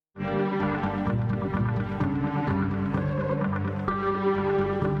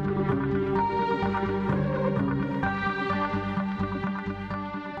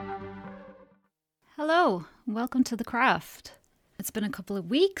Hello, welcome to The Craft. It's been a couple of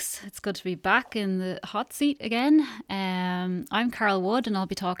weeks. It's good to be back in the hot seat again. I'm Carol Wood and I'll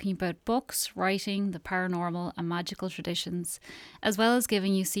be talking about books, writing, the paranormal and magical traditions, as well as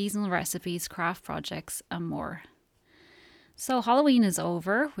giving you seasonal recipes, craft projects and more. So Halloween is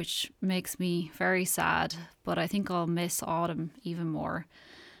over, which makes me very sad, but I think I'll miss autumn even more.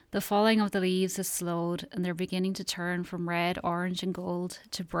 The falling of the leaves has slowed and they're beginning to turn from red, orange and gold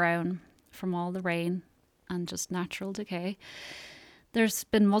to brown from all the rain and just natural decay. There's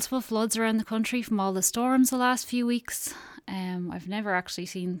been multiple floods around the country from all the storms the last few weeks. I've never actually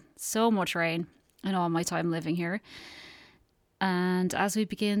seen so much rain in all my time living here. And as we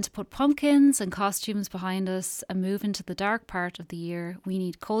begin to put pumpkins and costumes behind us and move into the dark part of the year, we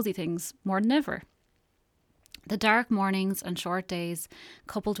need cozy things more than ever. The dark mornings and short days,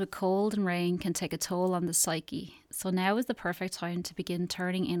 coupled with cold and rain, can take a toll on the psyche. So now is the perfect time to begin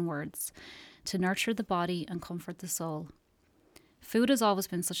turning inwards, to nurture the body and comfort the soul. Food has always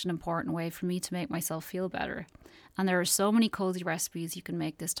been such an important way for me to make myself feel better, and there are so many cozy recipes you can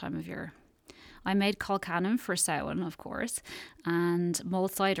make this time of year. I made Cooneen for Samhain, of course, and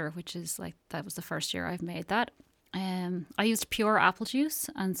mulled cider, which is that was the first year I've made that. I used pure apple juice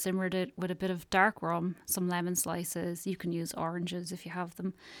and simmered it with a bit of dark rum, some lemon slices. You can use oranges if you have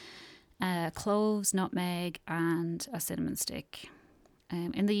them, cloves, nutmeg, and a cinnamon stick.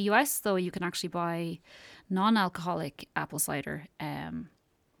 In the US, though, you can actually buy non-alcoholic apple cider, and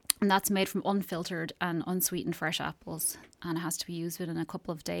that's made from unfiltered and unsweetened fresh apples, and it has to be used within a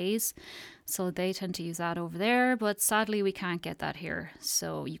couple of days. So they tend to use that over there, but sadly we can't get that here.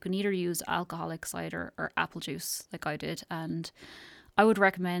 So you can either use alcoholic cider or apple juice like I did, and I would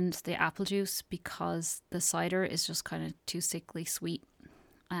recommend the apple juice because the cider is just kind of too sickly sweet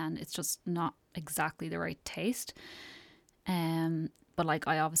and it's just not exactly the right taste. But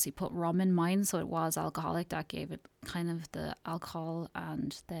I obviously put rum in mine, so it was alcoholic. That gave it kind of the alcohol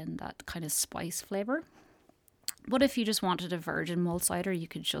and then that kind of spice flavour. But if you just wanted a virgin mulled cider, you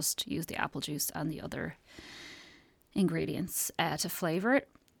could just use the apple juice and the other ingredients to flavour it.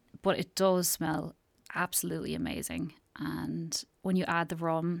 But it does smell absolutely amazing. And when you add the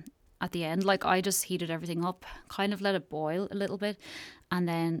rum at the end, I just heated everything up, kind of let it boil a little bit, and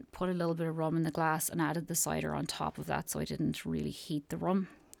then put a little bit of rum in the glass and added the cider on top of that, so I didn't really heat the rum.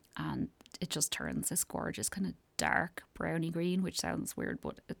 And it just turns this gorgeous kind of dark browny green, which sounds weird,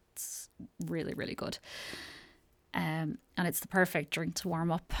 but it's really, really good. And it's the perfect drink to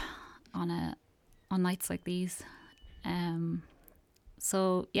warm up on nights like these.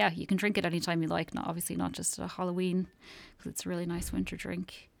 So yeah, you can drink it anytime you like, obviously not just at Halloween, because it's a really nice winter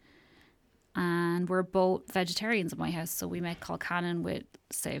drink. And we're both vegetarians in my house, so we make Cooneen with,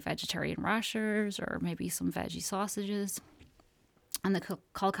 say, vegetarian rashers or maybe some veggie sausages. And the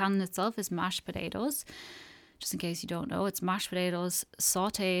Cooneen itself is mashed potatoes. Just in case you don't know, it's mashed potatoes,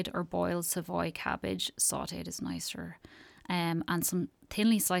 sautéed or boiled Savoy cabbage. Sautéed is nicer. And some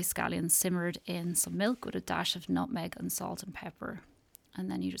thinly sliced scallions simmered in some milk with a dash of nutmeg and salt and pepper. And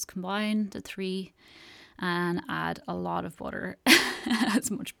then you just combine the three and add a lot of butter,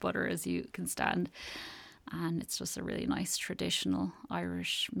 as much butter as you can stand. And it's just a really nice traditional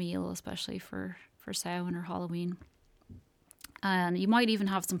Irish meal, especially for Samhain or Halloween. And you might even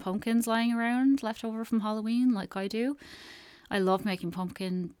have some pumpkins lying around left over from Halloween, like I do. I love making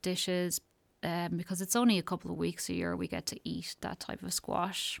pumpkin dishes because it's only a couple of weeks a year we get to eat that type of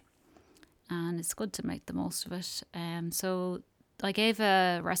squash. And it's good to make the most of it. So I gave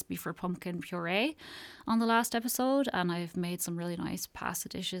a recipe for pumpkin puree on the last episode, and I've made some really nice pasta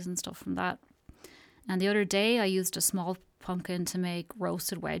dishes and stuff from that. And the other day I used a small pumpkin to make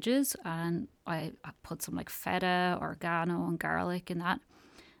roasted wedges, and I put some feta, oregano and garlic in that,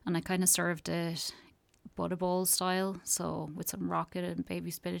 and I kind of served it butter bowl style, so with some rocket and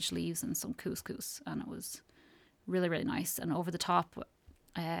baby spinach leaves and some couscous, and it was really, really nice. And over the top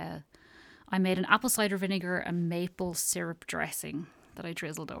I made an apple cider vinegar and maple syrup dressing that I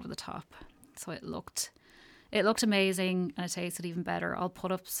drizzled over the top. So it looked amazing and it tasted even better. I'll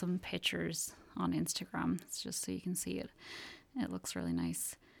put up some pictures on Instagram. It's just so you can see it. It looks really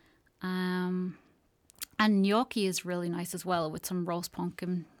nice. And gnocchi is really nice as well with some roast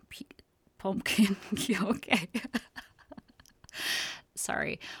pumpkin gnocchi.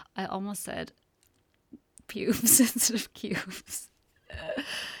 Sorry, I almost said pubes instead of cubes.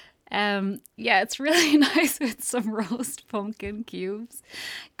 Yeah, it's really nice with some roast pumpkin cubes,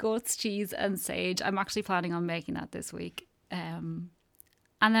 goat's cheese and sage. I'm actually planning on making that this week. And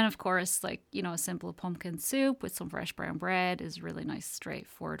then of course, a simple pumpkin soup with some fresh brown bread is a really nice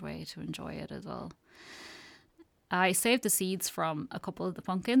straightforward way to enjoy it as well. I saved the seeds from a couple of the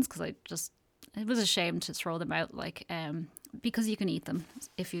pumpkins because I just it was a shame to throw them out, because you can eat them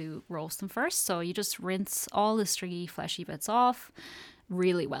if you roast them first. So you just rinse all the stringy, fleshy bits off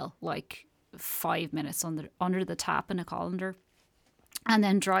really well, like 5 minutes under the tap in a colander, and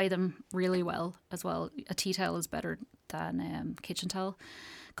then dry them really well as well. A tea towel is better than kitchen towel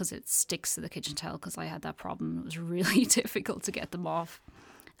because it sticks to the kitchen towel, because I had that problem. It was really difficult to get them off.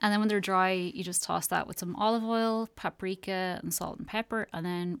 And then when they're dry, you just toss that with some olive oil, paprika and salt and pepper, and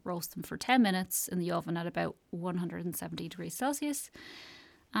then roast them for 10 minutes in the oven at about 170 degrees Celsius.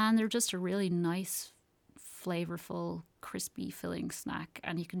 And they're just a really nice, flavorful, crispy, filling snack.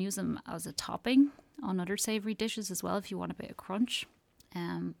 And you can use them as a topping on other savoury dishes as well if you want a bit of crunch.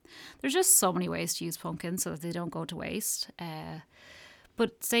 There's just so many ways to use pumpkins so that they don't go to waste.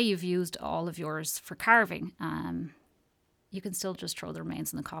 But say you've used all of yours for carving, you can still just throw the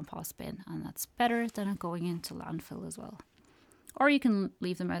remains in the compost bin, and that's better than it going into landfill as well. Or you can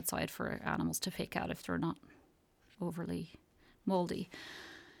leave them outside for animals to pick at if they're not overly mouldy.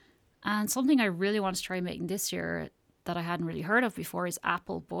 And something I really want to try making this year that I hadn't really heard of before is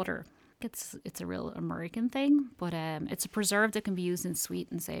apple butter. It's a real American thing, but it's a preserve that can be used in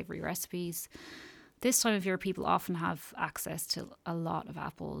sweet and savoury recipes. This time of year, people often have access to a lot of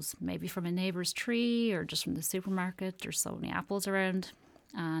apples, maybe from a neighbour's tree or just from the supermarket. There's so many apples around,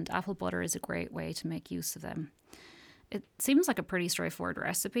 and apple butter is a great way to make use of them. It seems like a pretty straightforward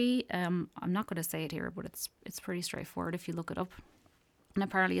recipe. I'm not going to say it here, but it's pretty straightforward if you look it up. And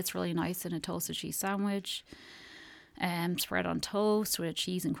apparently it's really nice in a toasted cheese sandwich, spread on toast with a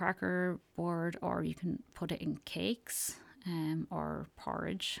cheese and cracker board, or you can put it in cakes or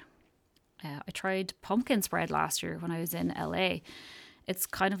porridge. I tried pumpkin spread last year when I was in LA. It's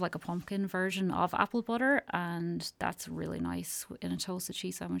kind of like a pumpkin version of apple butter, and that's really nice in a toasted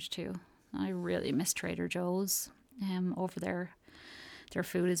cheese sandwich too. I really miss Trader Joe's over there. Their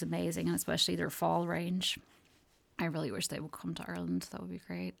food is amazing, and especially their fall range. I really wish they would come to Ireland. That would be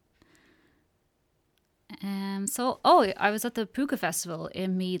great. I was at the Púca Festival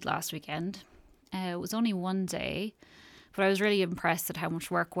in Meath last weekend. It was only one day, but I was really impressed at how much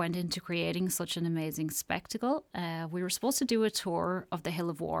work went into creating such an amazing spectacle. We were supposed to do a tour of the Hill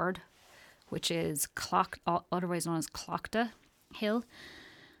of Ward, which is otherwise known as Clochta Hill.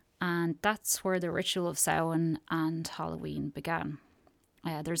 And that's where the ritual of Samhain and Halloween began.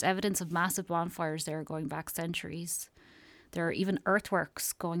 There's evidence of massive bonfires there going back centuries. There are even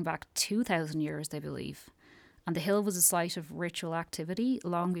earthworks going back 2,000 years, they believe. And the hill was a site of ritual activity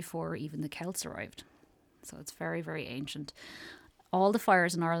long before even the Celts arrived. So it's very, very ancient. All the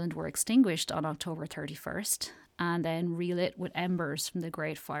fires in Ireland were extinguished on October 31st and then relit with embers from the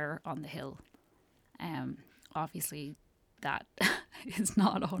Great Fire on the hill. Obviously, that is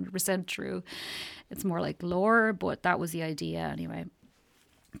not 100% true. It's more like lore, but that was the idea anyway.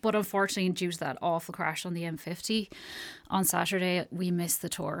 But unfortunately, due to that awful crash on the M50 on Saturday, we missed the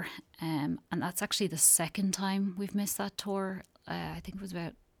tour. And that's actually the second time we've missed that tour. I think it was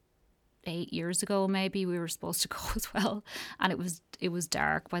about 8 years ago, maybe we were supposed to go as well, and it was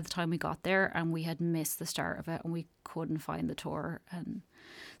dark by the time we got there, and we had missed the start of it, and we couldn't find the tour, and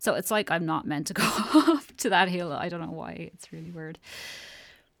so it's like I'm not meant to go up to that hill. I don't know why. It's really weird,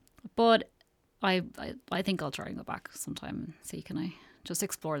 but I think I'll try and go back sometime and see, can I just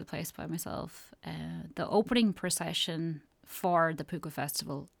explore the place by myself. The opening procession for the Púca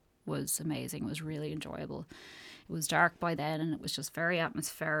Festival was amazing. It was really enjoyable. It was dark by then, and it was just very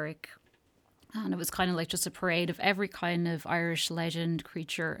atmospheric. And it was kind of like just a parade of every kind of Irish legend,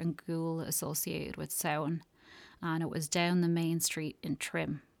 creature and ghoul associated with Samhain. And it was down the main street in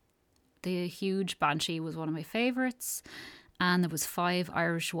Trim. The huge banshee was one of my favourites. And there was 5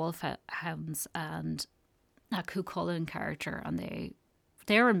 Irish wolfhounds and a Cooneen character. And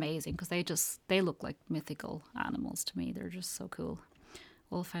they're amazing because they look like mythical animals to me. They're just so cool.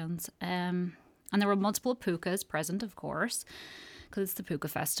 Wolfhounds. And there were multiple pukas present, of course, because it's the Púca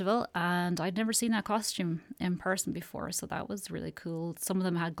Festival, and I'd never seen that costume in person before, so that was really cool. Some of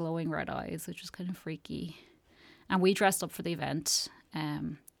them had glowing red eyes, which was kind of freaky. And we dressed up for the event,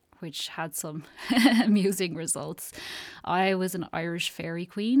 which had some amusing results. I was an Irish fairy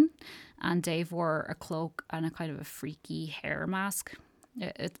queen, and Dave wore a cloak and a kind of a freaky hair mask.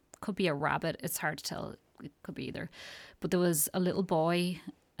 It could be a rabbit, it's hard to tell, it could be either. But there was a little boy.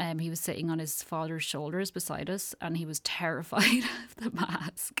 He was sitting on his father's shoulders beside us, and he was terrified of the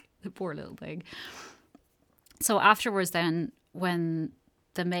mask, the poor little thing. So afterwards then, when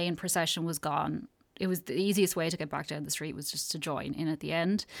the main procession was gone, it was the easiest way to get back down the street was just to join in at the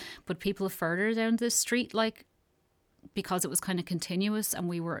end. But people further down the street, like because it was kind of continuous and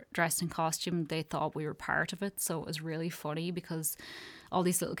we were dressed in costume, they thought we were part of it. So it was really funny because all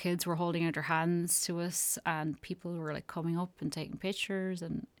these little kids were holding out their hands to us and people were like coming up and taking pictures,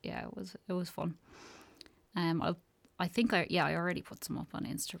 and yeah, it was fun. I think I already put some up on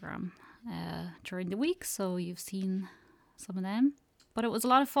Instagram during the week, so you've seen some of them. But it was a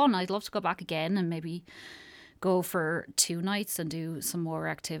lot of fun. I'd love to go back again and maybe go for 2 nights and do some more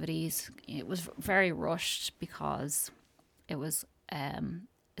activities. It was very rushed because it was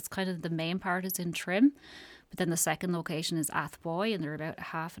it's kind of the main part is in Trim, but then the second location is Athboy, and they're about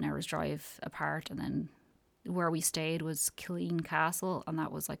half an hour's drive apart. And then where we stayed was Killeen Castle, and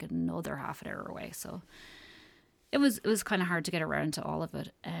that was like another half an hour away. So it was kind of hard to get around to all of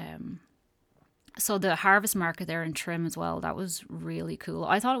it. So the harvest market there in Trim as well, that was really cool.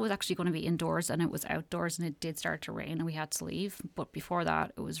 I thought it was actually going to be indoors, and it was outdoors, and it did start to rain and we had to leave. But before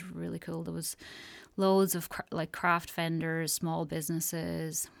that, it was really cool. There was loads of like craft vendors, small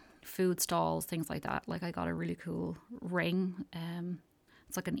businesses, food stalls, things like that. Like I got a really cool ring.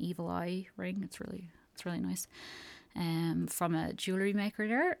 It's like an evil eye ring. It's really nice. From a jewellery maker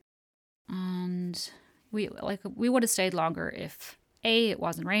there. And we would have stayed longer if A, it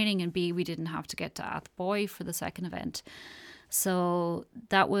wasn't raining, and B, we didn't have to get to Athboy for the second event. So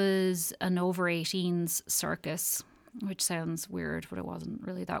that was an over 18s circus, which sounds weird, but it wasn't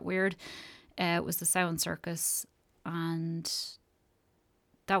really that weird. It was the Sound Circus, and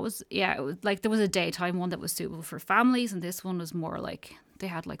that was, it was like there was a daytime one that was suitable for families, and this one was more like they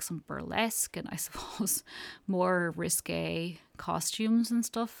had like some burlesque and I suppose more risque costumes and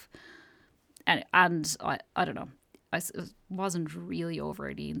stuff. And I don't know. It wasn't really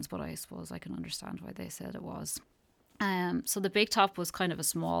over 18s, but I suppose I can understand why they said it was. So the Big Top was kind of a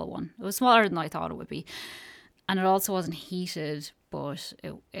small one. It was smaller than I thought it would be. And it also wasn't heated, but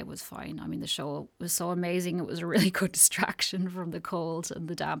it was fine. I mean, the show was so amazing. It was a really good distraction from the cold and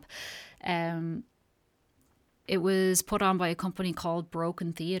the damp. It was put on by a company called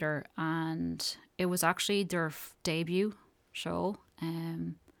Broken Theatre, and it was actually their debut show.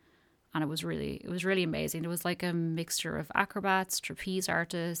 And it was really amazing. There was like a mixture of acrobats, trapeze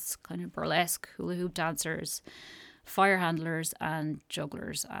artists, kind of burlesque, hula hoop dancers, fire handlers and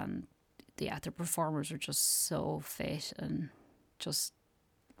jugglers. And the performers were just so fit and just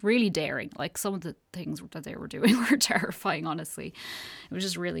really daring. Like some of the things that they were doing were terrifying, honestly. It was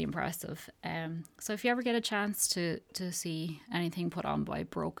just really impressive. So if you ever get a chance to see anything put on by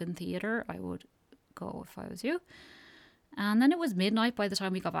Broken Theatre, I would go if I was you. And then it was midnight by the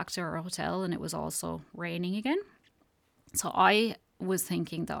time we got back to our hotel, and it was also raining again. So I was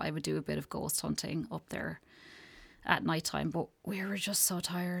thinking that I would do a bit of ghost hunting up there at nighttime, but we were just so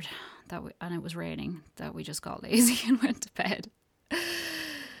tired and it was raining that we just got lazy and went to bed.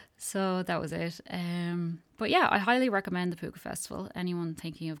 So that was it. But yeah, I highly recommend the Púca Festival. Anyone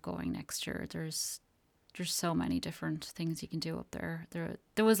thinking of going next year, there's so many different things you can do up there.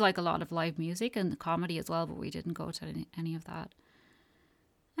 There was like a lot of live music and comedy as well, but we didn't go to any of that.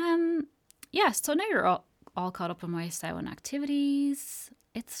 So now you're all caught up on my Samhain activities.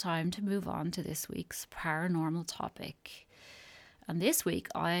 It's time to move on to this week's paranormal topic. And this week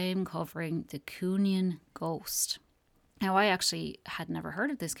I'm covering the Coonian ghost. Now I actually had never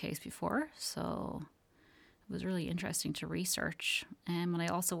heard of this case before, so it was really interesting to research. And I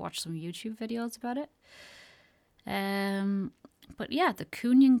also watched some YouTube videos about it. But yeah, the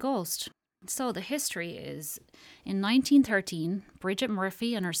Coonian ghost. So the history is, in 1913, Bridget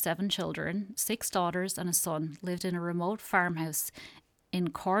Murphy and her 7 children, 6 daughters and a son, lived in a remote farmhouse in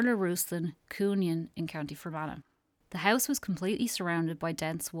Corlerooslan, Coonian in County Fermanagh. The house was completely surrounded by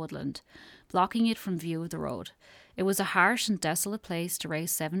dense woodland, blocking it from view of the road. It was a harsh and desolate place to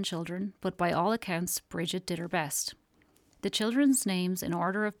raise 7 children, but by all accounts, Bridget did her best. The children's names in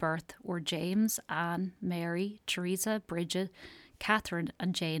order of birth were James, Anne, Mary, Teresa, Bridget, Catherine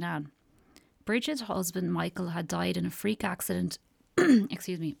and Jane Ann. Bridget's husband Michael had died in a freak accident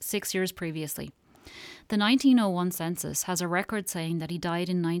 6 years previously. The 1901 census has a record saying that he died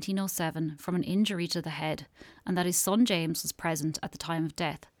in 1907 from an injury to the head, and that his son James was present at the time of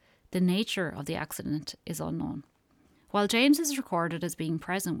death. The nature of the accident is unknown. While James is recorded as being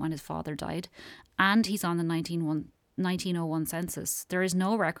present when his father died, and he's on the 1901 census, there is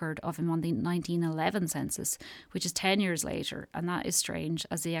no record of him on the 1911 census, which is 10 years later, and that is strange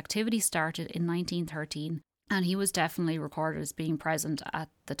as the activity started in 1913 and he was definitely recorded as being present at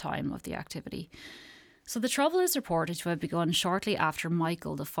the time of the activity. So the trouble is reported to have begun shortly after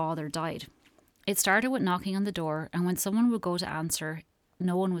Michael, the father, died. It started with knocking on the door, and when someone would go to answer,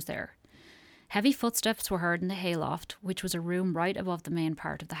 no one was there. Heavy footsteps were heard in the hayloft, which was a room right above the main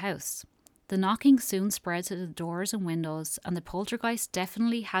part of the house. The knocking soon spread to the doors and windows, and the poltergeist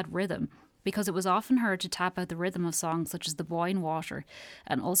definitely had rhythm, because it was often heard to tap out the rhythm of songs such as The Boy in Water,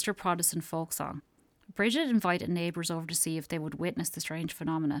 an Ulster Protestant folk song. Bridget invited neighbours over to see if they would witness the strange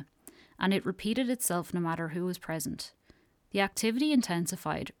phenomena, and it repeated itself no matter who was present. The activity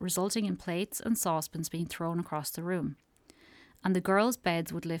intensified, resulting in plates and saucepans being thrown across the room, and the girls'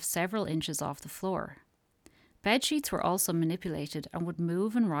 beds would lift several inches off the floor. Bed sheets were also manipulated and would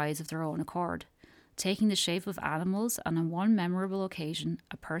move and rise of their own accord, taking the shape of animals, and on one memorable occasion,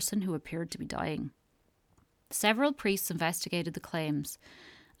 a person who appeared to be dying. Several priests investigated the claims,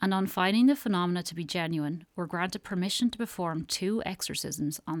 and on finding the phenomena to be genuine, were granted permission to perform 2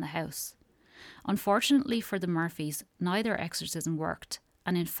 exorcisms on the house. Unfortunately for the Murphys, neither exorcism worked,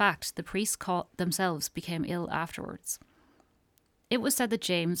 and in fact, the priests themselves became ill afterwards. It was said that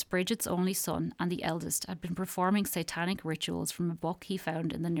James, Bridget's only son and the eldest, had been performing satanic rituals from a book he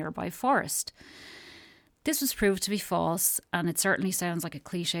found in the nearby forest. This was proved to be false, and it certainly sounds like a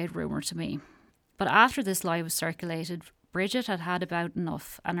cliched rumour to me. But after this lie was circulated, Bridget had had about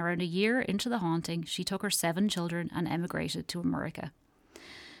enough, and around a year into the haunting, she took her 7 children and emigrated to America.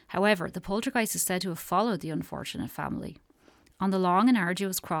 However, the poltergeist is said to have followed the unfortunate family. On the long and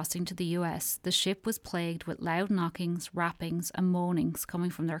arduous crossing to the US, the ship was plagued with loud knockings, rappings and moanings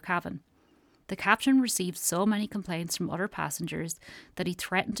coming from their cabin. The captain received so many complaints from other passengers that he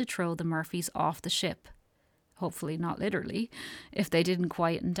threatened to throw the Murphys off the ship, hopefully not literally, if they didn't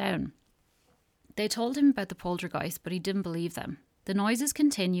quieten down. They told him about the poltergeist, but he didn't believe them. The noises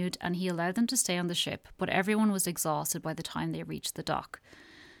continued and he allowed them to stay on the ship, but everyone was exhausted by the time they reached the dock.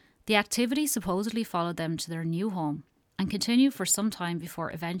 The activity supposedly followed them to their new home and continued for some time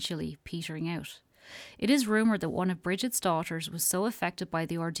before eventually petering out. It is rumoured that one of Bridget's daughters was so affected by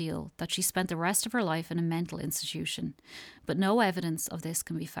the ordeal that she spent the rest of her life in a mental institution, but no evidence of this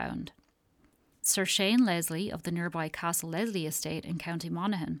can be found. Sir Shane Leslie of the nearby Castle Leslie estate in County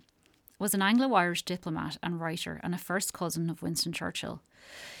Monaghan was an Anglo-Irish diplomat and writer and a first cousin of Winston Churchill.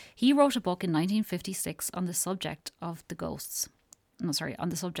 He wrote a book in 1956 on the subject of ghosts,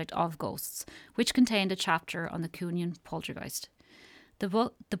 which contained a chapter on the Coonian poltergeist. The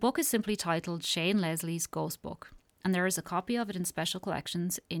book is simply titled Shane Leslie's Ghost Book, and there is a copy of it in special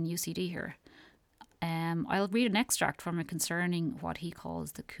collections in UCD here. I'll read an extract from it concerning what he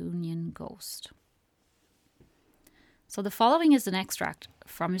calls the Coonian ghost. So the following is an extract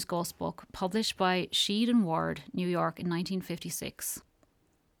from his ghost book, published by Sheed and Ward, New York in 1956.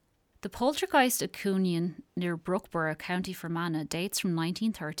 The poltergeist at Coonian, near Brookborough, County Fermanagh, dates from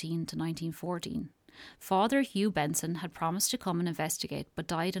 1913 to 1914. Father Hugh Benson had promised to come and investigate, but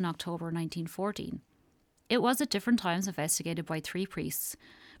died in October 1914. It was at different times investigated by 3 priests,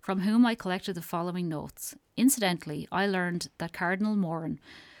 from whom I collected the following notes. Incidentally, I learned that Cardinal Moran,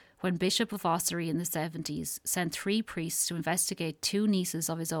 when Bishop of Ossory in the 70s, sent 3 priests to investigate 2 nieces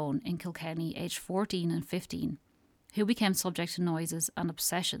of his own in Kilkenny, aged 14 and 15, who became subject to noises and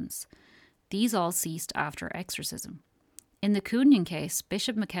obsessions. These all ceased after exorcism. In the Coonian case,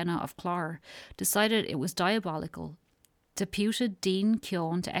 Bishop McKenna of Clogher decided it was diabolical, deputed Dean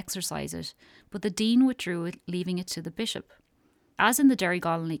Keown to exorcise it, but the Dean withdrew it, leaving it to the bishop. As in the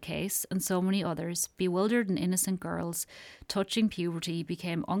Derry-Gollanley case, and so many others, bewildered and innocent girls touching puberty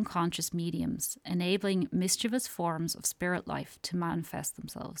became unconscious mediums, enabling mischievous forms of spirit life to manifest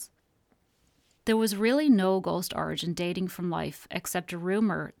themselves. There was really no ghost origin dating from life, except a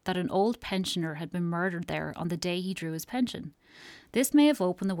rumour that an old pensioner had been murdered there on the day he drew his pension. This may have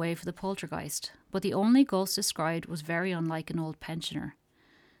opened the way for the poltergeist, but the only ghost described was very unlike an old pensioner.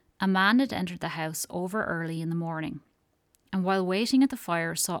 A man had entered the house over early in the morning, and while waiting at the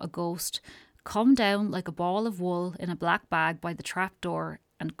fire saw a ghost come down like a ball of wool in a black bag by the trap door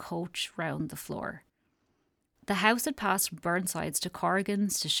and coach round the floor. The house had passed from Burnsides to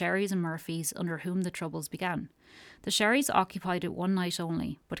Corrigans to Sherry's and Murphy's, under whom the troubles began. The Sherrys occupied it one night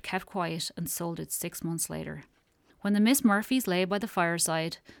only, but kept quiet and sold it 6 months later. When the Miss Murphys lay by the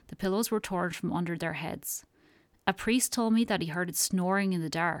fireside, the pillows were torn from under their heads. A priest told me that he heard it snoring in the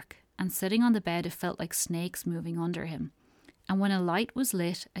dark, and sitting on the bed it felt like snakes moving under him. And when a light was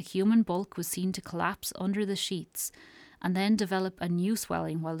lit, a human bulk was seen to collapse under the sheets and then develop a new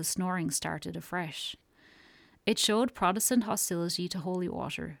swelling while the snoring started afresh. It showed Protestant hostility to holy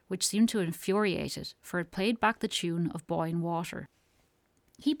water, which seemed to infuriate it, for it played back the tune of Boy in Water.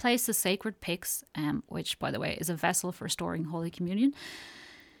 He placed the sacred pyx, which, by the way, is a vessel for storing Holy Communion.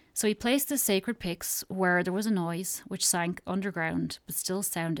 So he placed the sacred pyx where there was a noise, which sank underground, but still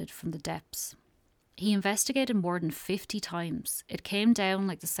sounded from the depths. He investigated more than 50 times. It came down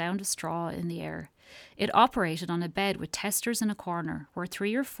like the sound of straw in the air. It operated on a bed with testers in a corner where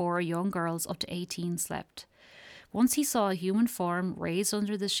 3 or 4 young girls up to 18 slept. Once he saw a human form raised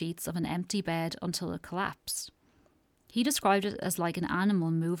under the sheets of an empty bed until it collapsed. He described it as like an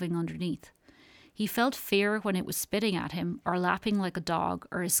animal moving underneath. He felt fear when it was spitting at him or lapping like a dog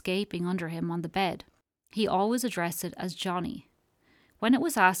or escaping under him on the bed. He always addressed it as Johnny. When it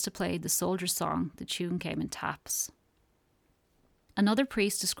was asked to play the soldier's song, the tune came in taps. Another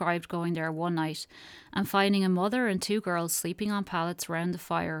priest described going there one night and finding a mother and 2 girls sleeping on pallets round the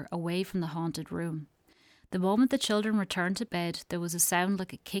fire away from the haunted room. The moment the children returned to bed, there was a sound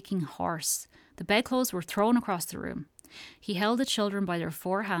like a kicking horse. The bedclothes were thrown across the room. He held the children by their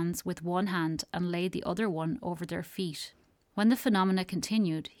 4 hands with one hand and laid the other one over their feet. When the phenomena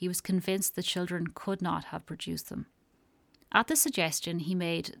continued, he was convinced the children could not have produced them. At the suggestion he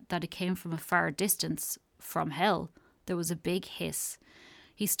made that it came from a far distance, from hell, there was a big hiss.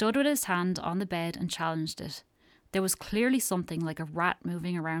 He stood with his hand on the bed and challenged it. There was clearly something like a rat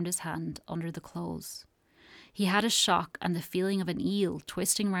moving around his hand under the clothes. He had a shock and the feeling of an eel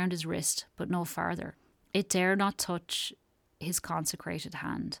twisting round his wrist, but no farther. It dare not touch his consecrated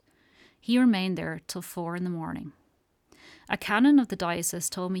hand. He remained there till 4 a.m. A canon of the diocese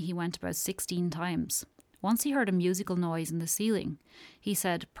told me he went about 16 times. Once he heard a musical noise in the ceiling. He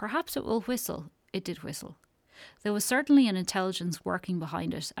said, "Perhaps it will whistle." It did whistle. There was certainly an intelligence working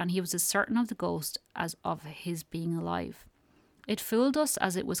behind it, and he was as certain of the ghost as of his being alive. It fooled us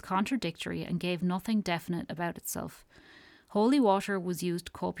as it was contradictory and gave nothing definite about itself. Holy water was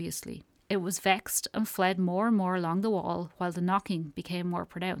used copiously. It was vexed and fled more and more along the wall, while the knocking became more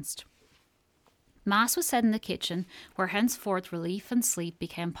pronounced. Mass was said in the kitchen, where henceforth relief and sleep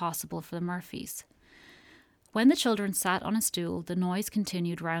became possible for the Murphys. When the children sat on a stool, the noise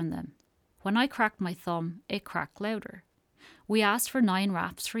continued round them. When I cracked my thumb, it cracked louder. We asked for 9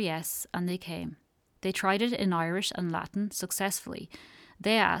 raps for yes, and they came. They tried it in Irish and Latin successfully.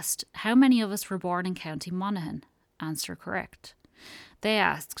 They asked, how many of us were born in County Monaghan? Answer correct. They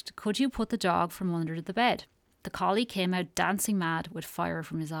asked, could you put the dog from under the bed? The collie came out dancing mad with fire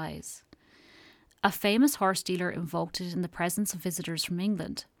from his eyes. A famous horse dealer invoked it in the presence of visitors from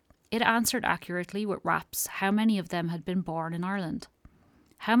England. It answered accurately with raps how many of them had been born in Ireland.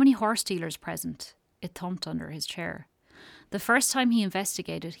 How many horse dealers present? It thumped under his chair. The first time he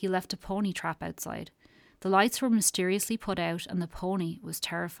investigated, he left a pony trap outside. The lights were mysteriously put out and the pony was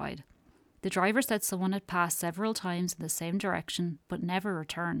terrified. The driver said someone had passed several times in the same direction but never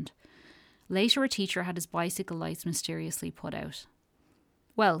returned. Later, a teacher had his bicycle lights mysteriously put out.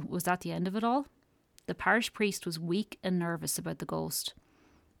 Well, was that the end of it all? The parish priest was weak and nervous about the ghost.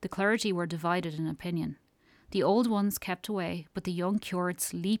 The clergy were divided in opinion. The old ones kept away, but the young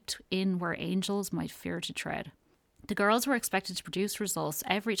curates leaped in where angels might fear to tread. The girls were expected to produce results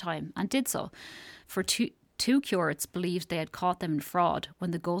every time, and did so, for two curates believed they had caught them in fraud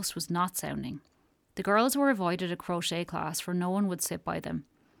when the ghost was not sounding. The girls were avoided a crochet class, for no one would sit by them.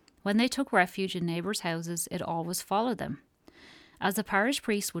 When they took refuge in neighbours' houses, it always followed them. As the parish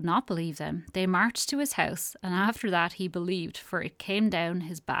priest would not believe them, they marched to his house, and after that he believed, for it came down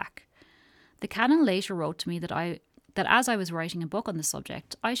his back. The canon later wrote to me that as I was writing a book on the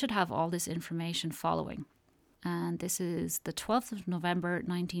subject, I should have all this information following. And this is the 12th of November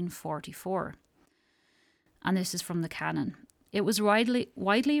 1944. And this is from the canon. It was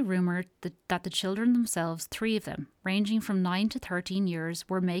widely rumoured that the children themselves, 3 of them, ranging from 9 to 13 years,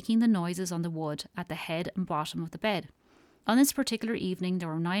 were making the noises on the wood at the head and bottom of the bed. On this particular evening, there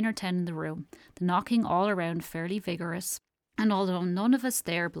were 9 or 10 in the room, the knocking all around fairly vigorous, and although none of us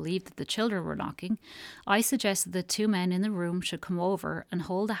there believed that the children were knocking, I suggested that 2 men in the room should come over and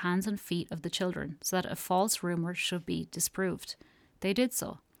hold the hands and feet of the children so that a false rumour should be disproved. They did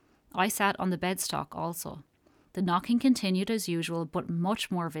so. I sat on the bedstock also. The knocking continued as usual, but much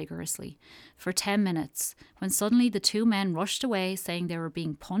more vigorously, for 10 minutes, when suddenly the 2 men rushed away, saying they were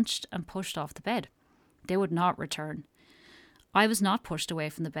being punched and pushed off the bed. They would not return. I was not pushed away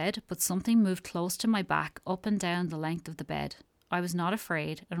from the bed, but something moved close to my back, up and down the length of the bed. I was not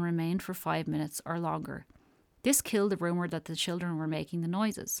afraid and remained for 5 minutes or longer. This killed the rumour that the children were making the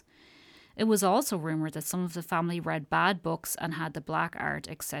noises. It was also rumoured that some of the family read bad books and had the black art,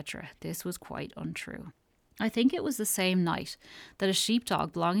 etc. This was quite untrue. I think it was the same night that a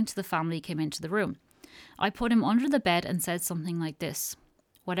sheepdog belonging to the family came into the room. I put him under the bed and said something like this: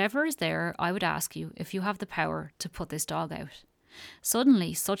 "Whatever is there, I would ask you, if you have the power, to put this dog out."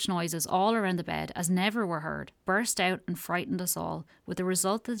 Suddenly, such noises all around the bed as never were heard burst out and frightened us all, with the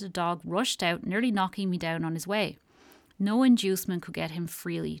result that the dog rushed out, nearly knocking me down on his way. No inducement could get him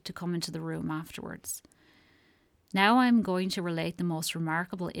freely to come into the room afterwards. Now I'm going to relate the most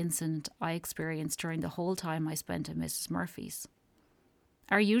remarkable incident I experienced during the whole time I spent at Mrs. Murphy's.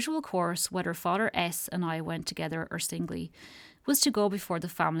 Our usual course, whether Father S and I went together or singly, was to go before the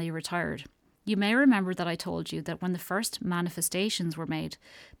family retired. You may remember that I told you that when the first manifestations were made,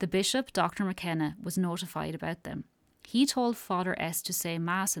 the Bishop, Dr. McKenna, was notified about them. He told Father S to say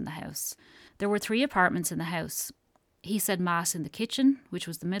Mass in the house. There were 3 apartments in the house. He said Mass in the kitchen, which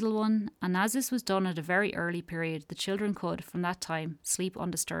was the middle one, and as this was done at a very early period, the children could, from that time, sleep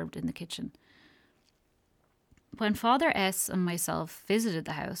undisturbed in the kitchen. When Father S and myself visited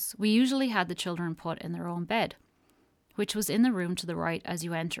the house, we usually had the children put in their own bed, which was in the room to the right as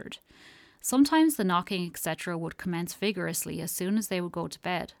you entered. Sometimes the knocking, etc., would commence vigorously as soon as they would go to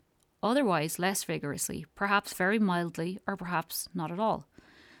bed. Otherwise, less vigorously, perhaps very mildly, or perhaps not at all.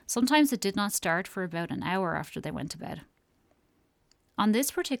 Sometimes it did not start for about an hour after they went to bed. On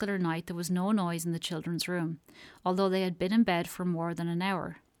this particular night, there was no noise in the children's room, although they had been in bed for more than an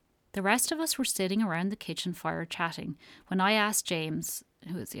hour. The rest of us were sitting around the kitchen fire chatting when I asked James,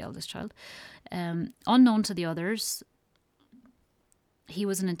 who is the eldest child, unknown to the others, he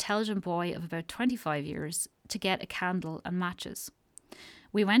was an intelligent boy of about 25 years, to get a candle and matches.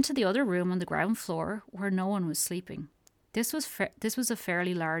 We went to the other room on the ground floor where no one was sleeping. This was a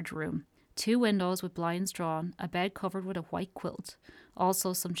fairly large room. 2 windows with blinds drawn, a bed covered with a white quilt,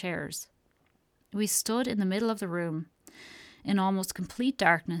 also some chairs. We stood in the middle of the room in almost complete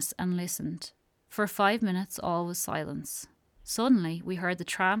darkness and listened. For 5 minutes all was silence. Suddenly we heard the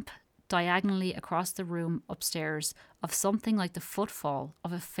tramp diagonally across the room upstairs of something like the footfall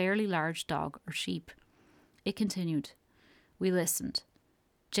of a fairly large dog or sheep. It continued. We listened.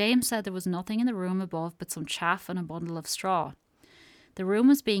 James said there was nothing in the room above but some chaff and a bundle of straw. The room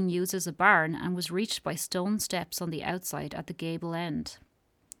was being used as a barn and was reached by stone steps on the outside at the gable end.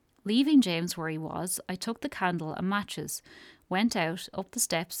 Leaving James where he was, I took the candle and matches, went out, up the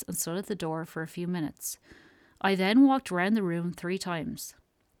steps and stood at the door for a few minutes. I then walked round the room 3 times.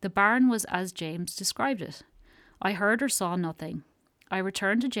 The barn was as James described it. I heard or saw nothing. I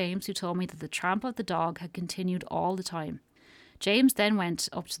returned to James, who told me that the tramp of the dog had continued all the time. James then went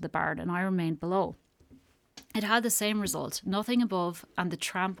up to the barn and I remained below. It had the same result, nothing above and the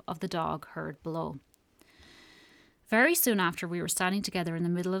tramp of the dog heard below. Very soon after, we were standing together in the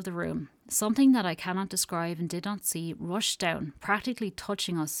middle of the room. Something that I cannot describe and did not see rushed down, practically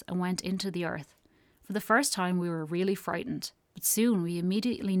touching us, and went into the earth. For the first time we were really frightened, but soon we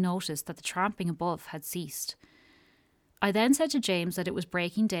immediately noticed that the tramping above had ceased. I then said to James that it was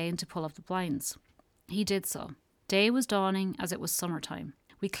breaking day and to pull up the blinds. He did so. Day was dawning as it was summertime.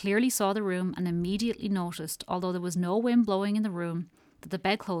 We clearly saw the room and immediately noticed, although there was no wind blowing in the room, that the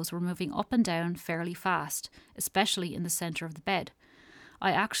bedclothes were moving up and down fairly fast, especially in the centre of the bed.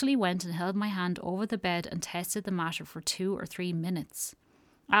 I actually went and held my hand over the bed and tested the matter for 2 or 3 minutes.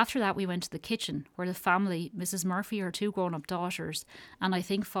 After that we went to the kitchen, where the family, Mrs. Murphy, her 2 grown-up daughters, and I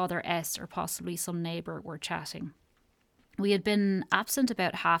think Father S or possibly some neighbour, were chatting. We had been absent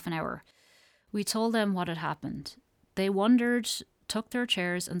about half an hour. We told them what had happened. They wondered, took their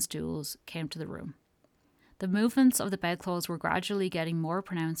chairs and stools, came to the room. The movements of the bedclothes were gradually getting more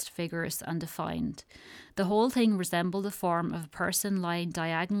pronounced, vigorous and defined. The whole thing resembled the form of a person lying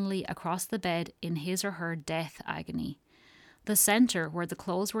diagonally across the bed in his or her death agony. The centre, where the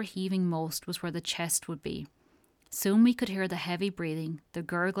clothes were heaving most, was where the chest would be. Soon we could hear the heavy breathing, the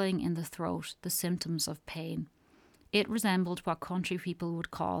gurgling in the throat, the symptoms of pain. It resembled what country people would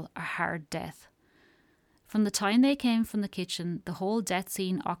call a hard death. From the time they came from the kitchen, the whole death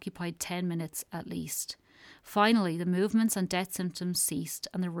scene occupied 10 minutes at least. Finally, the movements and death symptoms ceased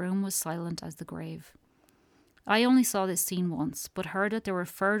and the room was silent as the grave. I only saw this scene once, but heard that there were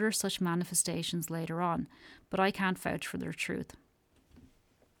further such manifestations later on, but I can't vouch for their truth.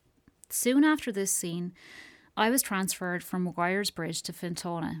 Soon after this scene, I was transferred from Maguire's Bridge to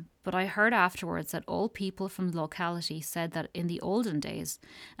Fintona, but I heard afterwards that old people from the locality said that in the olden days,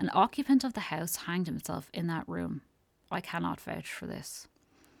 an occupant of the house hanged himself in that room. I cannot vouch for this.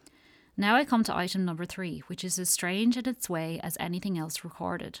 Now I come to item number 3, which is as strange in its way as anything else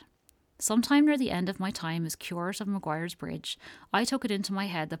recorded. Sometime near the end of my time as curate of Maguire's Bridge, I took it into my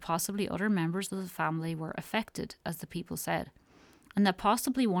head that possibly other members of the family were affected, as the people said, and that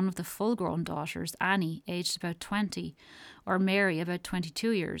possibly one of the full-grown daughters, Annie, aged about 20, or Mary, about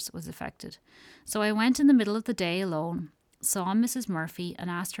 22 years, was affected. So I went in the middle of the day alone, saw Mrs. Murphy, and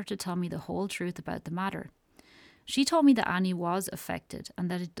asked her to tell me the whole truth about the matter. She told me that Annie was affected,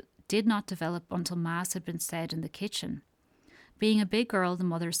 and that it did not develop until Mass had been said in the kitchen. Being a big girl, the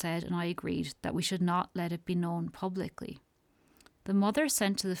mother said, and I agreed, that we should not let it be known publicly. The mother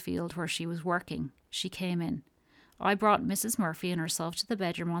sent to the field where she was working. She came in. I brought Mrs. Murphy and herself to the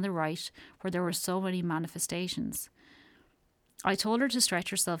bedroom on the right where there were so many manifestations. I told her to stretch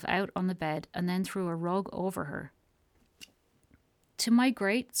herself out on the bed and then threw a rug over her. To my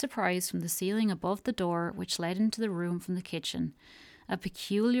great surprise, from the ceiling above the door which led into the room from the kitchen, a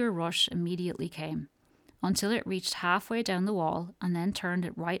peculiar rush immediately came, until it reached halfway down the wall and then turned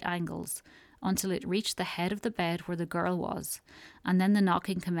at right angles, until it reached the head of the bed where the girl was, and then the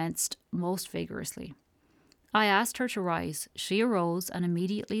knocking commenced most vigorously. I asked her to rise. She arose, and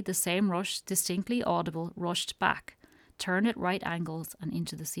immediately the same rush, distinctly audible, rushed back, turned at right angles and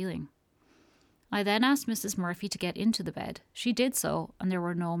into the ceiling. I then asked Mrs. Murphy to get into the bed. She did so, and there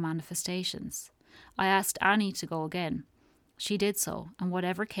were no manifestations. I asked Annie to go again. She did so, and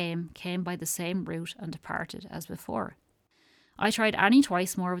whatever came by the same route and departed as before. I tried Annie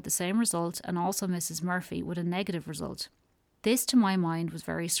twice more with the same result, and also Mrs. Murphy with a negative result. This, to my mind, was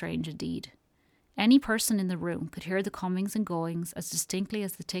very strange indeed. Any person in the room could hear the comings and goings as distinctly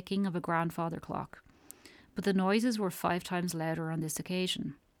as the ticking of a grandfather clock, but the noises were 5 times louder on this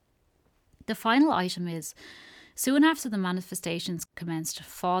occasion. The final item is, soon after the manifestations commenced,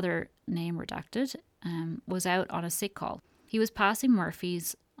 Father, name redacted, was out on a sick call. He was passing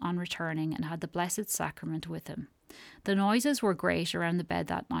Murphy's on returning and had the Blessed Sacrament with him. The noises were great around the bed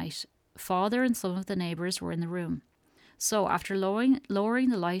that night. Father and some of the neighbours were in the room. So, after lowering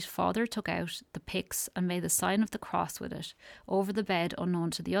the light, Father took out the pyx and made the sign of the cross with it, over the bed unknown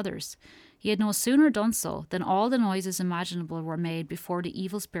to the others. He had no sooner done so than all the noises imaginable were made before the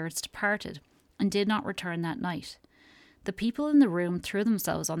evil spirits departed, and did not return that night. The people in the room threw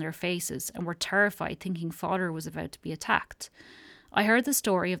themselves on their faces and were terrified, thinking Father was about to be attacked. I heard the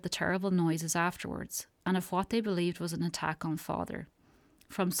story of the terrible noises afterwards, and of what they believed was an attack on Father,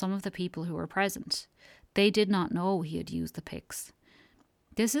 from some of the people who were present. They did not know he had used the pyx.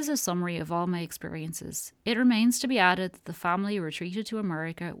 This is a summary of all my experiences. It remains to be added that the family retreated to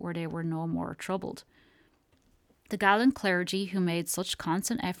America, where they were no more troubled. The gallant clergy who made such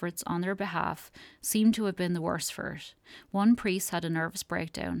constant efforts on their behalf seem to have been the worse for it. One priest had a nervous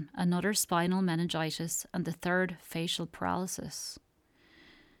breakdown, another spinal meningitis, and the third facial paralysis.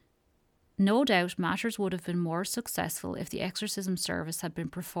 No doubt matters would have been more successful if the exorcism service had been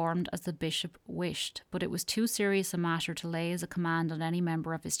performed as the bishop wished, but it was too serious a matter to lay as a command on any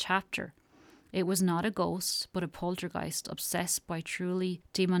member of his chapter. It was not a ghost, but a poltergeist obsessed by truly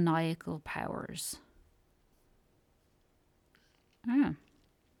demoniacal powers.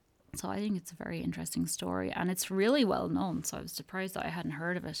 So I think it's a very interesting story, and it's really well known, so I was surprised that I hadn't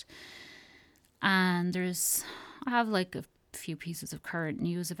heard of it. And I have like a few pieces of current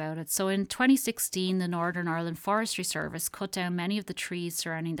news about it. So in 2016, the Northern Ireland Forestry Service cut down many of the trees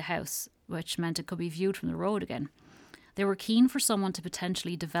surrounding the house, which meant it could be viewed from the road again. They were keen for someone to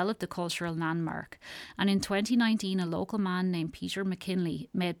potentially develop the cultural landmark, and in 2019 a local man named Peter McKinley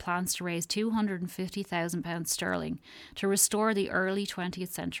made plans to raise £250,000 sterling to restore the early 20th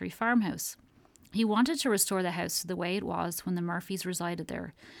century farmhouse. He wanted to restore the house to the way it was when the Murphys resided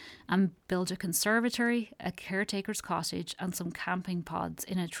there, and build a conservatory, a caretaker's cottage, and some camping pods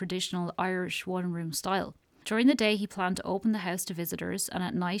in a traditional Irish one-room style. During the day, he planned to open the house to visitors, and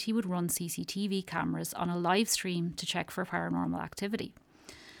at night he would run CCTV cameras on a live stream to check for paranormal activity.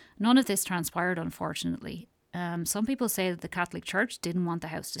 None of this transpired, unfortunately. Some people say that the Catholic Church didn't want the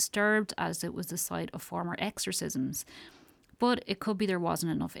house disturbed, as it was the site of former exorcisms, but it could be there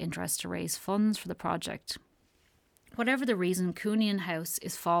wasn't enough interest to raise funds for the project. Whatever the reason, Coonian House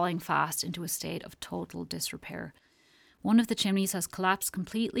is falling fast into a state of total disrepair. One of the chimneys has collapsed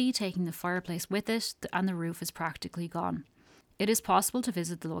completely, taking the fireplace with it, and the roof is practically gone. It is possible to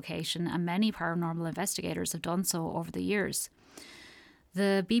visit the location, and many paranormal investigators have done so over the years.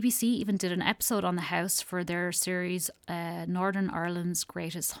 The BBC even did an episode on the house for their series Northern Ireland's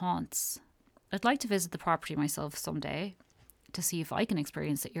Greatest Haunts. I'd like to visit the property myself someday to see if I can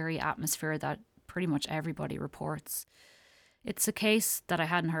experience the eerie atmosphere that pretty much everybody reports. It's a case that I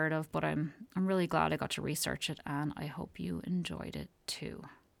hadn't heard of, but I'm really glad I got to research it, and I hope you enjoyed it too.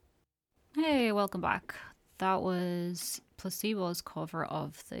 Hey, welcome back. That was Placebo's cover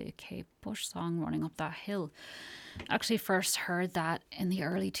of the Kate Bush song Running Up That Hill. I actually first heard that in the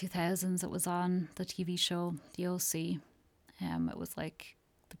early 2000s. It was on the TV show The OC. It was like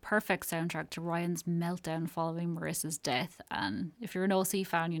the perfect soundtrack to Ryan's meltdown following Marissa's death, and if you're an OC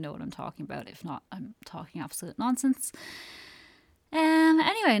fan, you know what I'm talking about. If not, I'm talking absolute nonsense.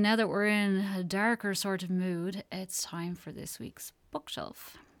 Anyway, now that we're in a darker sort of mood, it's time for this week's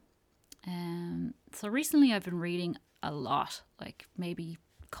bookshelf. So recently I've been reading a lot, like maybe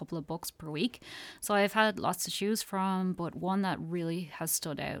couple of books per week. So I've had lots to choose from, but one that really has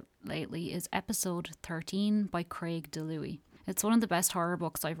stood out lately is episode 13 by Craig DiLouie. It's one of the best horror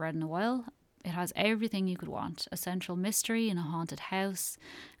books I've read in a while. It has everything you could want: a central mystery in a haunted house,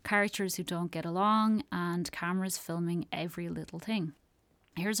 characters who don't get along, and cameras filming every little thing.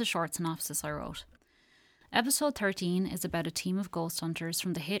 Here's a short synopsis I wrote. Episode 13 is about a team of ghost hunters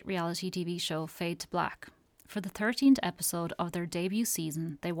from the hit reality TV show Fade to Black. For the 13th episode of their debut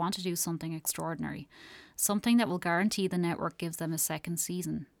season, they want to do something extraordinary, something that will guarantee the network gives them a second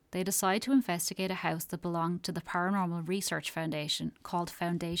season. They decide to investigate a house that belonged to the Paranormal Research Foundation called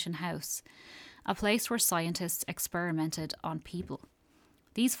Foundation House, a place where scientists experimented on people.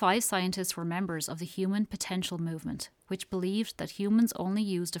 These 5 scientists were members of the Human Potential Movement, which believed that humans only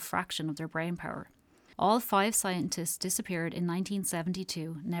used a fraction of their brain power. All 5 scientists disappeared in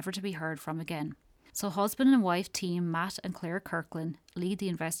 1972, never to be heard from again. So husband and wife team Matt and Claire Kirkland lead the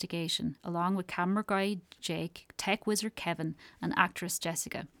investigation, along with camera guy Jake, tech wizard Kevin, and actress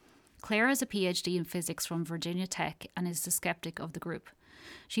Jessica. Claire has a PhD in physics from Virginia Tech and is the skeptic of the group.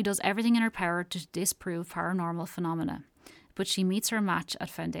 She does everything in her power to disprove paranormal phenomena, but she meets her match at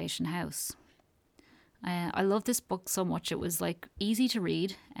Foundation House. I love this book so much. It was easy to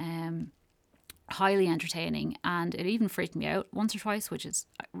read, highly entertaining, and it even freaked me out once or twice, which is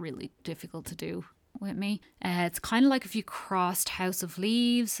really difficult to do with me. It's kind of like if you crossed House of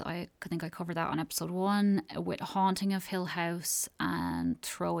Leaves. I think I covered that on episode 1, with Haunting of Hill House, and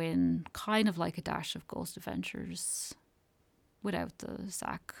throw in kind of like a dash of Ghost Adventures without the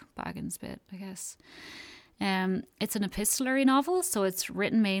Zach Baggins bit, I guess. It's an epistolary novel, so it's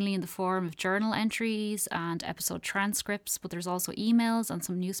written mainly in the form of journal entries and episode transcripts, but there's also emails and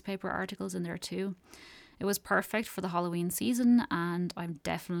some newspaper articles in there too. It was perfect for the Halloween season, and I'm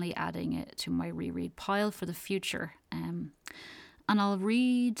definitely adding it to my reread pile for the future. And I'll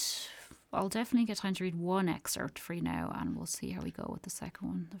definitely get time to read one excerpt for you now, and we'll see how we go with the second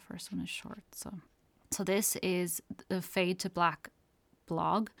one. The first one is short. So this is the Fade to Black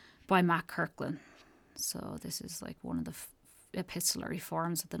blog by Matt Kirkland. So this is one of the epistolary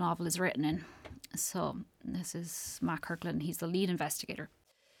forms that the novel is written in. So this is Matt Kirkland. He's the lead investigator.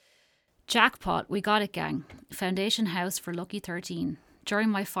 Jackpot, we got it, gang. Foundation House for Lucky 13. During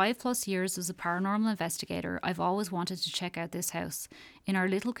my 5+ years as a paranormal investigator, I've always wanted to check out this house. In our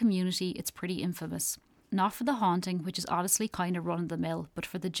little community, it's pretty infamous. Not for the haunting, which is honestly kind of run-of-the-mill, but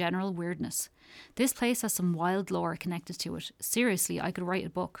for the general weirdness. This place has some wild lore connected to it. Seriously, I could write a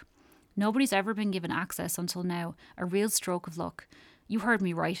book. Nobody's ever been given access until now. A real stroke of luck. You heard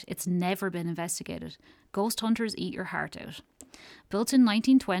me right, it's never been investigated. Ghost hunters eat your heart out. Built in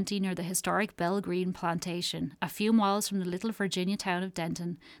 1920 near the historic Bell Green Plantation, a few miles from the little Virginia town of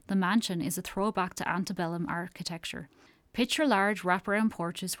Denton, the mansion is a throwback to antebellum architecture. Picture large wraparound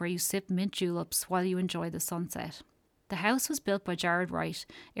porches where you sip mint juleps while you enjoy the sunset. The house was built by Jared Wright,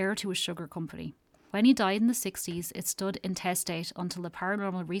 heir to a sugar company. When he died in the 60s, it stood intestate until the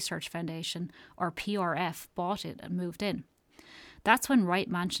Paranormal Research Foundation, or PRF, bought it and moved in. That's when Wright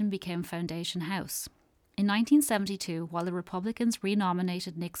Mansion became Foundation House. In 1972, while the Republicans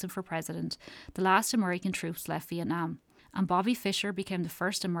renominated Nixon for president, the last American troops left Vietnam, and Bobby Fischer became the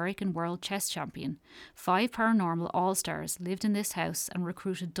first American world chess champion. 5 paranormal all-stars lived in this house and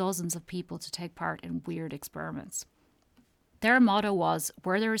recruited dozens of people to take part in weird experiments. Their motto was,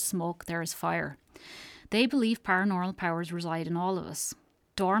 "Where there is smoke, there is fire." They believe paranormal powers reside in all of us,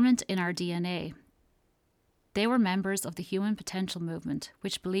 dormant in our DNA. They were members of the Human Potential Movement,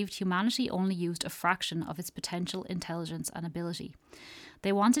 which believed humanity only used a fraction of its potential intelligence and ability.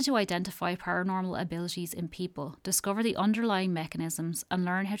 They wanted to identify paranormal abilities in people, discover the underlying mechanisms, and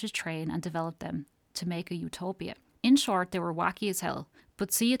learn how to train and develop them to make a utopia. In short, they were wacky as hell,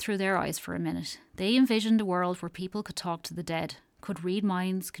 but see it through their eyes for a minute. They envisioned a world where people could talk to the dead, could read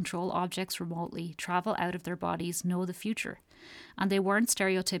minds, control objects remotely, travel out of their bodies, know the future. And they weren't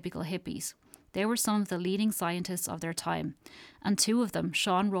stereotypical hippies. They were some of the leading scientists of their time, and 2 of them,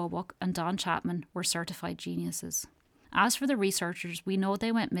 Sean Roebuck and Don Chapman, were certified geniuses. As for the researchers, we know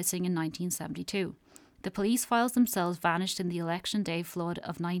they went missing in 1972. The police files themselves vanished in the election day flood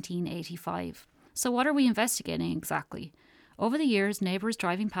of 1985. So what are we investigating exactly? Over the years, neighbours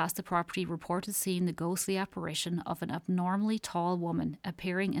driving past the property reported seeing the ghostly apparition of an abnormally tall woman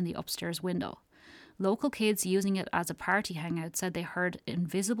appearing in the upstairs window. Local kids using it as a party hangout said they heard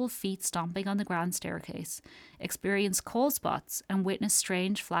invisible feet stomping on the grand staircase, experienced cold spots, and witnessed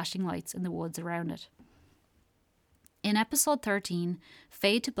strange flashing lights in the woods around it. In episode 13,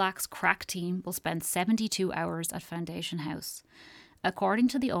 Fade to Black's crack team will spend 72 hours at Foundation House. According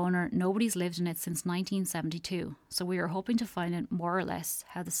to the owner, nobody's lived in it since 1972, so we are hoping to find out more or less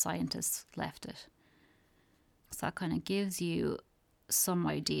how the scientists left it. So that kind of gives you some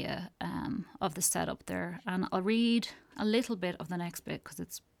idea of the setup there. And I'll read a little bit of the next bit because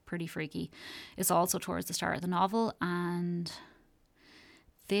it's pretty freaky. It's also towards the start of the novel, and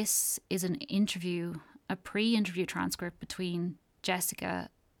this is an interview, a pre-interview transcript between Jessica,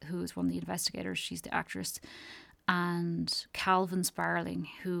 who's one of the investigators, she's the actress, and Calvin Sparling,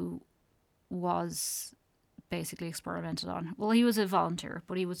 who was basically experimented on. Well, he was a volunteer,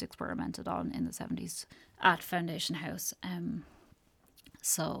 but he was experimented on in the 70s at Foundation House.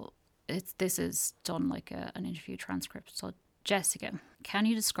 So this is done like an interview transcript. So Jessica, can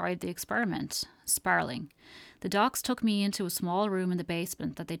you describe the experiment? Sparling, the docs took me into a small room in the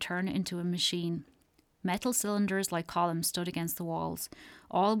basement that they turned into a machine. Metal cylinders like columns stood against the walls,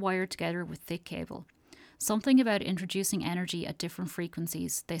 all wired together with thick cable. Something about introducing energy at different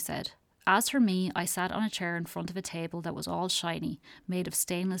frequencies, they said. As for me, I sat on a chair in front of a table that was all shiny, made of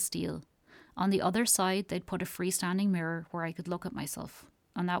stainless steel. On the other side, they'd put a freestanding mirror where I could look at myself.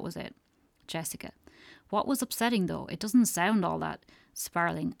 And that was it. Jessica, what was upsetting though? It doesn't sound all that.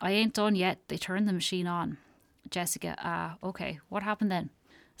 Sparling, I ain't done yet. They turned the machine on. Jessica, okay. What happened then?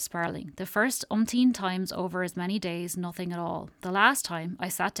 Sparling, the first umpteen times over as many days, nothing at all. The last time, I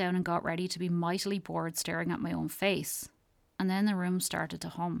sat down and got ready to be mightily bored staring at my own face. And then the room started to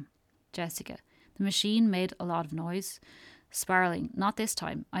hum. Jessica, the machine made a lot of noise. Sparling, not this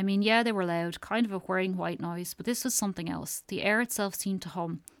time. I mean, yeah, they were loud, kind of a whirring white noise, but this was something else. The air itself seemed to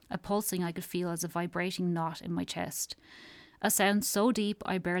hum, a pulsing I could feel as a vibrating knot in my chest. A sound so deep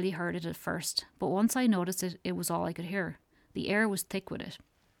I barely heard it at first, but once I noticed it, it was all I could hear. The air was thick with it.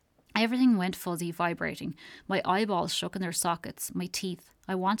 Everything went fuzzy, vibrating. My eyeballs shook in their sockets, my teeth.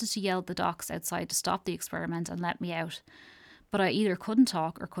 I wanted to yell at the docs outside to stop the experiment and let me out. But I either couldn't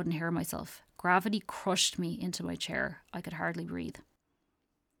talk or couldn't hear myself. Gravity crushed me into my chair. I could hardly breathe.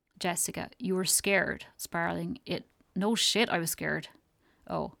 Jessica, you were scared. Sparling, no shit, I was scared.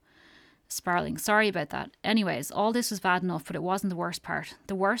 Oh. Sparling, sorry about that. Anyways, all this was bad enough, but it wasn't the worst part.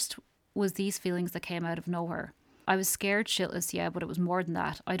 The worst was these feelings that came out of nowhere. I was scared shitless, yeah, but it was more than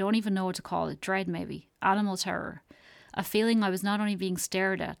that. I don't even know what to call it. Dread, maybe. Animal terror. A feeling I was not only being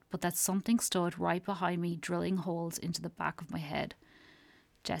stared at, but that something stood right behind me, drilling holes into the back of my head.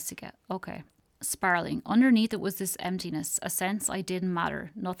 Jessica, okay. Sparling, underneath it was this emptiness, a sense I didn't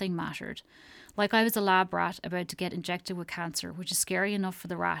matter, nothing mattered. Like I was a lab rat about to get injected with cancer, which is scary enough for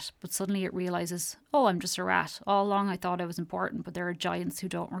the rat, but suddenly it realises, oh, I'm just a rat. All along I thought I was important, but there are giants who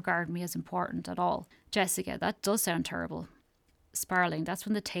don't regard me as important at all. Jessica, that does sound terrible. Sparling, that's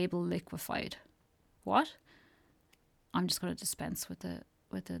when the table liquefied. What? I'm just going to dispense with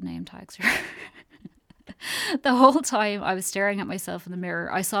the name tags here. The whole time I was staring at myself in the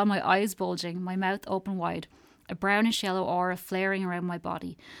mirror, I saw my eyes bulging, my mouth open wide, a brownish yellow aura flaring around my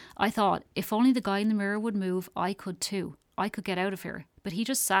body. I thought, if only the guy in the mirror would move, I could too. I could get out of here. But he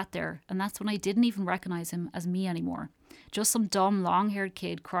just sat there, and that's when I didn't even recognise him as me anymore. Just some dumb, long-haired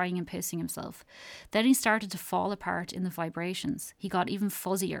kid crying and pissing himself. Then he started to fall apart in the vibrations. He got even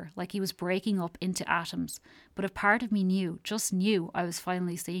fuzzier, like he was breaking up into atoms. But a part of me knew, just knew, I was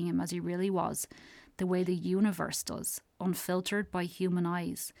finally seeing him as he really was. The way the universe does, unfiltered by human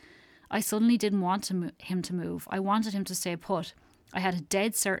eyes. I suddenly didn't want him to move. I wanted him to stay put. I had a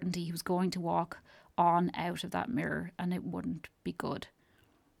dead certainty he was going to walk on out of that mirror, and it wouldn't be good.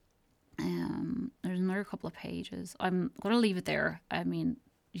 There's another couple of pages. I'm going to leave it there. I mean,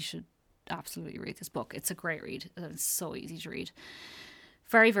 you should absolutely read this book. It's a great read. It's so easy to read.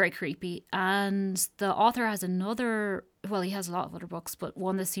 Very, very creepy. And the author has another, well, he has a lot of other books, but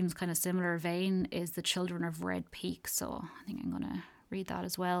one that seems kind of similar vein is The Children of Red Peak. So I think I'm going to read that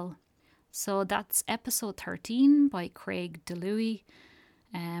as well. So that's episode 13 by Craig DiLouie.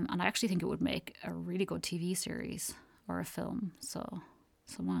 And I actually think it would make a really good TV series or a film. So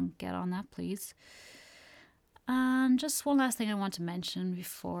someone get on that, please. And just one last thing I want to mention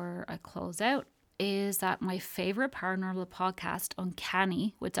before I close out is that my favourite paranormal podcast,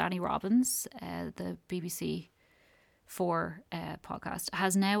 Uncanny, with Danny Robbins, the BBC 4 podcast,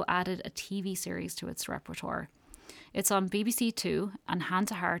 has now added a TV series to its repertoire. It's on BBC 2, and hand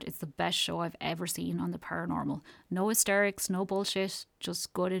to heart, it's the best show I've ever seen on the paranormal. No hysterics, no bullshit,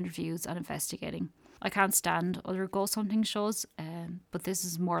 just good interviews and investigating. I can't stand other ghost hunting shows, but this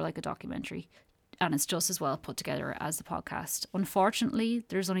is more like a documentary, and it's just as well put together as the podcast. Unfortunately,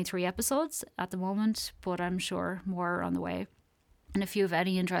 there's only 3 episodes at the moment, but I'm sure more are on the way. And if you have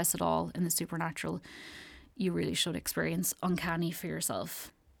any interest at all in the supernatural, you really should experience Uncanny for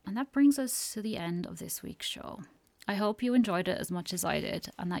yourself. And that brings us to the end of this week's show. I hope you enjoyed it as much as I did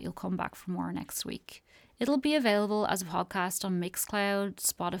and that you'll come back for more next week. It'll be available as a podcast on Mixcloud,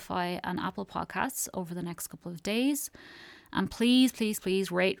 Spotify, and Apple Podcasts over the next couple of days. And please, please,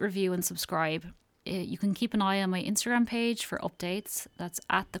 please rate, review, and subscribe. You can keep an eye on my Instagram page for updates. That's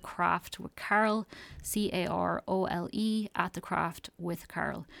at The Craft with Carol, Carole, at The Craft with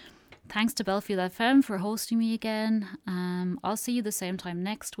Carol. Thanks to Belfield FM for hosting me again. I'll see you the same time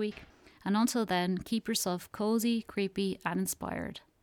next week. And until then, keep yourself cozy, creepy, and inspired.